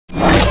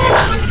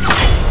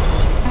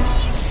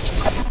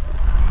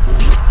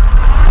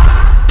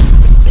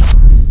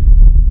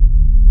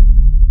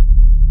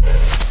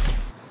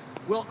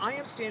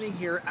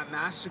here at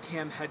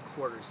Mastercam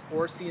headquarters,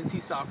 or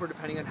CNC Software,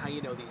 depending on how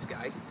you know these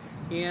guys.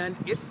 And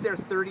it's their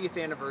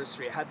 30th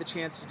anniversary. I had the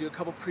chance to do a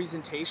couple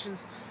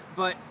presentations,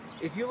 but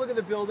if you look at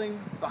the building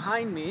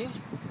behind me,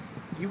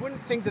 you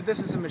wouldn't think that this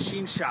is a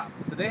machine shop,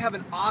 but they have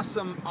an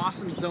awesome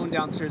zone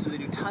downstairs where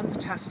they do tons of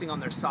testing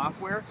on their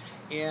software,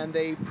 and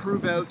they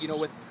prove out, you know,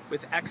 with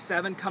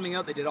X7 coming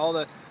out, they did all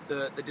the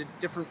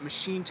different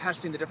machine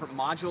testing, the different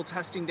module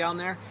testing down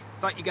there.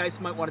 Thought you guys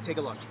might want to take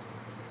a look.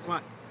 Come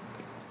on.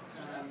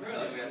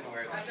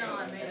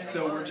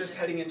 So we're just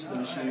heading into the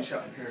machine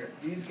shop here.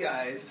 These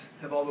guys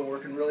have all been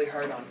working really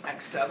hard on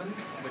X7,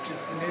 which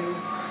is the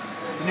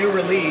new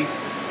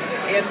release.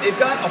 And they've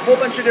got a whole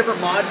bunch of different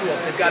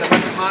modules. They've got a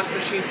bunch of Haas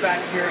machines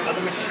back here,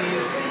 other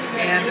machines,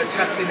 and they're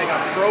testing. They got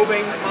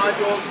probing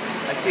modules.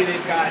 I see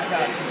they've got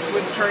some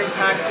Swiss turning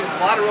packages. A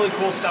lot of really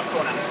cool stuff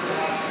going on.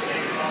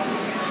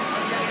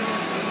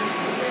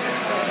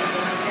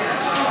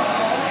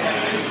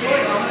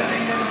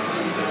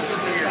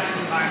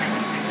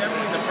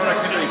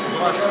 Productivity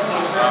Plus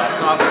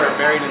software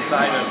buried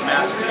inside of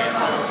Mastercam,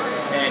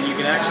 and you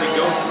can actually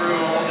go through,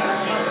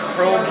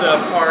 probe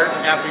the part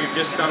after you've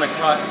just done a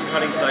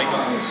cutting cycle.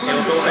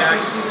 It'll go back,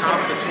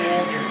 comp the tool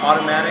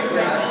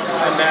automatically,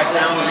 come back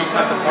down,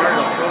 recut the part,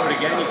 it'll probe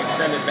it again, you can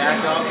send it back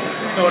up.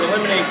 So it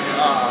eliminates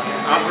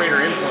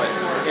operator input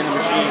in the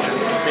machine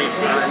and saves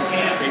time,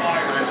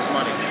 and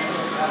money.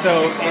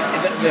 So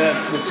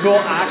the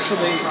tool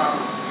actually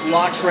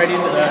locks right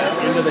into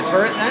the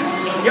turret then?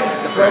 Yep.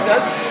 The probe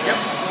does? Yep.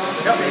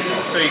 Yep.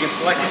 So you can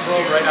select the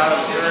probe right out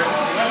of the turret,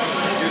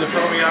 do the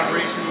probing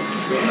operation,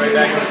 go right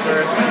back in the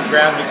turret,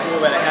 grab the tool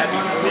that it had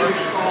before,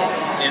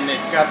 and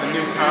it's got the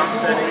new comp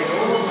settings,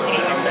 so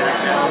come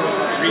back down,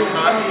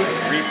 recut,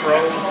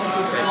 reprobe,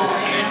 it's just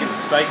make it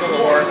cycle,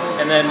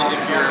 and then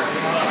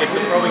if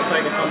the probing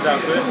cycle comes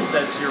out good and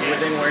says you're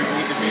within where you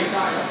need to be,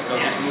 they'll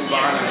just move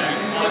on and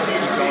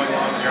keep going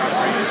along with your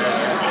operation.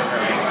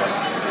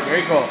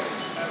 Very cool.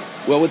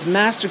 Well, with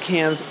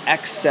Mastercam's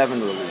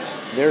X7 release,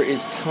 there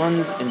is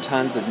tons and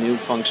tons of new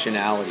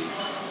functionality.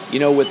 You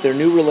know, with their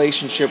new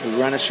relationship with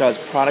Renishaw's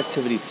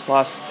Productivity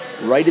Plus,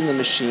 right in the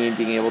machine,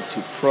 being able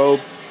to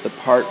probe the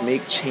part,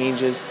 make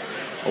changes,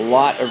 a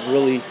lot of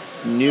really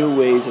new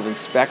ways of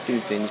inspecting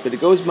things. But it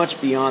goes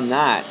much beyond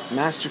that.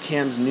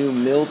 Mastercam's new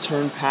mill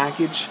turn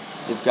package,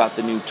 they've got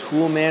the new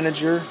tool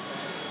manager,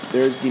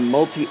 there's the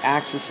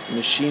multi-axis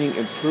machining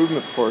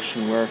improvement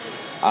portion where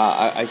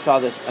I saw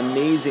this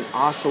amazing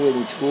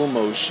oscillating tool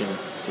motion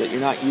so that you're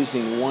not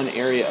using one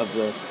area of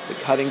the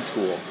cutting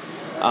tool.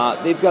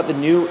 They've got the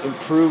new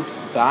improved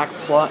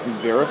backplot and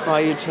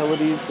verify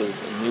utilities.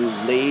 There's a new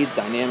lathe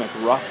dynamic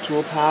rough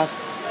tool path.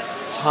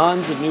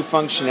 Tons of new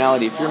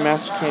functionality. If you're a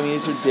Mastercam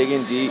user, dig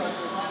in deep.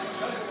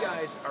 These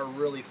guys are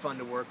really fun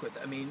to work with.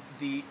 I mean,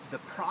 the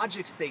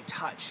projects they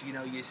touch, you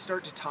know, you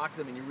start to talk to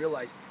them and you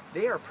realize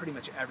they are pretty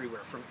much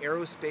everywhere, from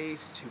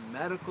aerospace to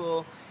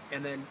medical,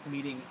 and then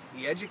meeting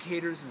the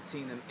educators and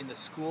seeing them in the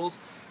schools.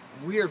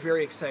 We are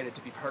very excited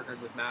to be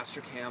partnered with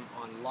Mastercam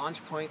on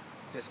Launch Point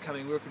this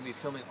coming week. We're going to be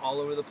filming all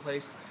over the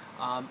place,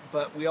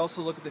 but we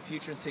also look at the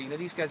future and say, you know,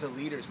 these guys are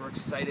leaders. We're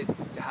excited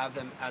to have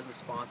them as a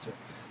sponsor.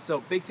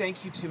 So big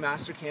thank you to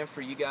Mastercam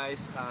for you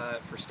guys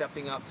for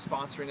stepping up,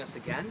 sponsoring us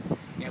again,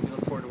 and we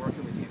look forward to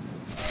working with you.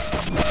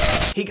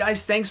 Hey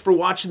guys, thanks for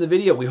watching the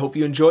video. We hope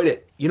you enjoyed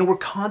it. You know, we're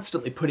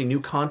constantly putting new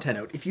content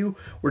out. If you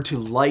were to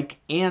like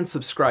and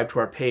subscribe to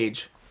our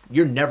page,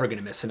 you're never going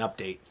to miss an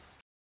update.